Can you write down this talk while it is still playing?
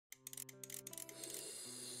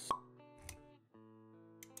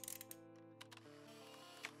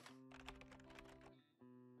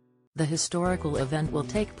The historical event will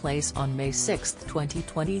take place on May 6,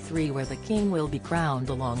 2023, where the king will be crowned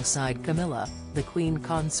alongside Camilla, the Queen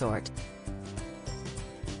consort.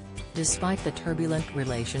 Despite the turbulent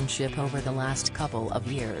relationship over the last couple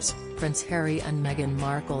of years, Prince Harry and Meghan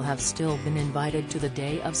Markle have still been invited to the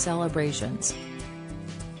day of celebrations.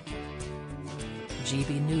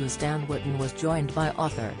 GB News' Dan Wootton was joined by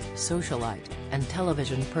author, socialite, and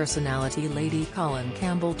television personality Lady Colin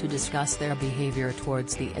Campbell to discuss their behaviour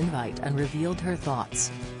towards the invite and revealed her thoughts.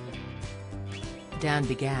 Dan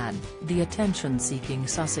began, "The attention-seeking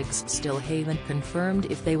Sussex still haven't confirmed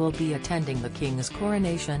if they will be attending the King's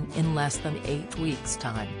coronation in less than 8 weeks'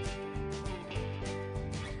 time.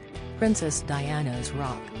 Princess Diana's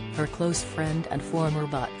rock, her close friend and former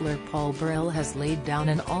butler Paul Burrell has laid down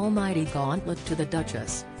an almighty gauntlet to the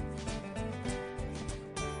Duchess."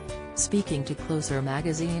 Speaking to Closer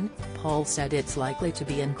magazine, Paul said it's likely to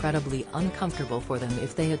be incredibly uncomfortable for them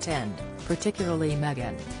if they attend, particularly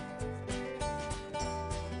Meghan.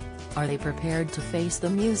 Are they prepared to face the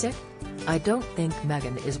music? I don't think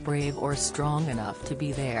Meghan is brave or strong enough to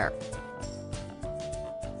be there.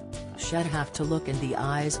 She'd have to look in the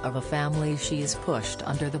eyes of a family she's pushed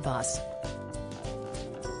under the bus.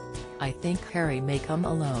 I think Harry may come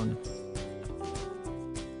alone.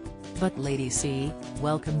 But Lady C,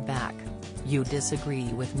 welcome back. You disagree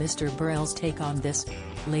with Mr. Burrell's take on this?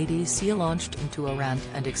 Lady C launched into a rant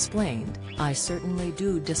and explained, "I certainly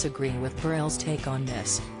do disagree with Burrell's take on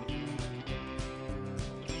this.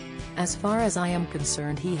 As far as I am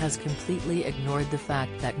concerned, he has completely ignored the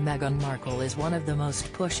fact that Meghan Markle is one of the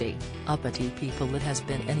most pushy, uppity people it has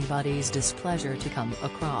been anybody's displeasure to come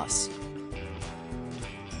across.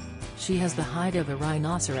 She has the hide of a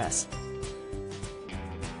rhinoceros.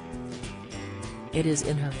 It is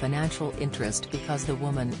in her financial interest because the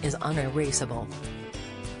woman is unerasable.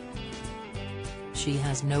 She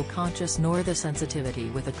has no conscience nor the sensitivity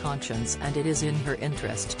with a conscience, and it is in her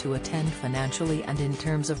interest to attend financially and in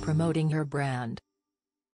terms of promoting her brand.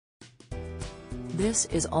 This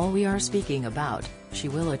is all we are speaking about. She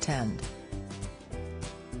will attend.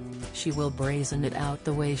 She will brazen it out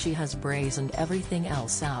the way she has brazened everything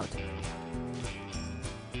else out.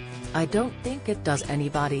 I don't think it does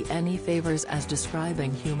anybody any favors as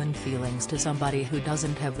describing human feelings to somebody who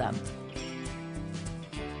doesn't have them."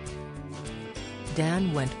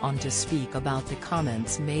 Dan went on to speak about the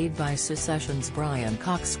comments made by Succession's Brian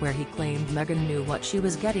Cox, where he claimed Meghan knew what she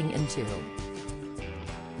was getting into.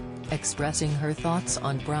 Expressing her thoughts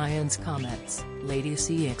on Brian's comments, Lady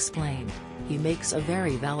C explained, "He makes a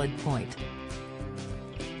very valid point.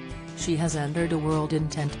 She has entered a world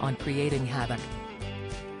intent on creating havoc.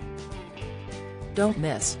 Don't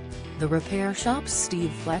miss. The repair shop's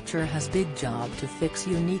Steve Fletcher has big job to fix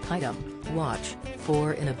unique item. Watch,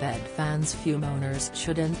 4 in a bed fans fume owners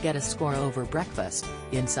shouldn't get a score over breakfast.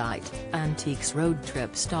 Insight, Antiques road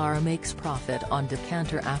trip star makes profit on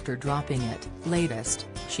decanter after dropping it. Latest,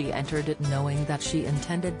 she entered it knowing that she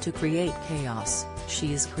intended to create chaos.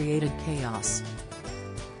 She's created chaos.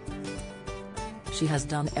 She has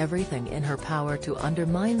done everything in her power to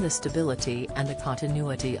undermine the stability and the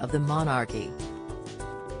continuity of the monarchy.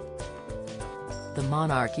 The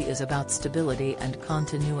monarchy is about stability and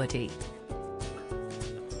continuity.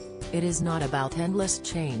 It is not about endless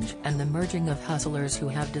change and the merging of hustlers who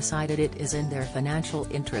have decided it is in their financial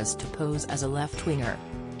interest to pose as a left-winger.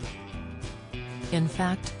 In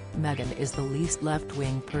fact, Meghan is the least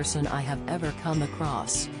left-wing person I have ever come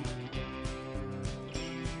across.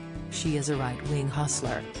 She is a right-wing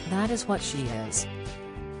hustler, that is what she is.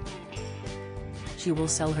 She will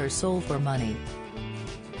sell her soul for money."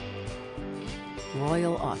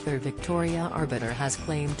 Royal author Victoria Arbiter has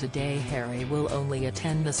claimed today Harry will only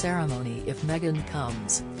attend the ceremony if Meghan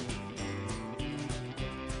comes.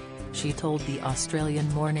 She told the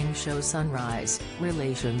Australian morning show Sunrise,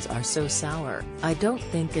 "Relations are so sour, I don't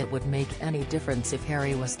think it would make any difference if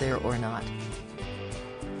Harry was there or not.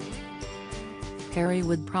 Harry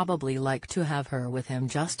would probably like to have her with him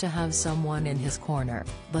just to have someone in his corner,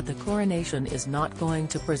 but the coronation is not going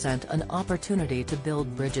to present an opportunity to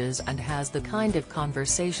build bridges and has the kind of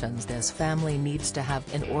conversations this family needs to have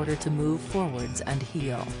in order to move forwards and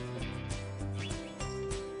heal.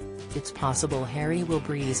 It's possible Harry will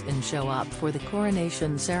breeze in, show up for the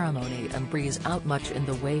coronation ceremony and breeze out much in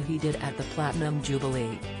the way he did at the Platinum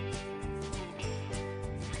Jubilee.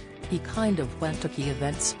 He kind of went to key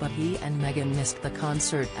events, but he and Meghan missed the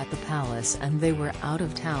concert at the palace and they were out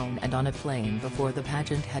of town and on a plane before the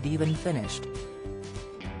pageant had even finished."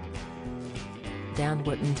 Dan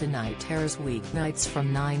Wootton Tonight airs weeknights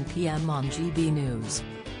from 9 p.m. on GB News.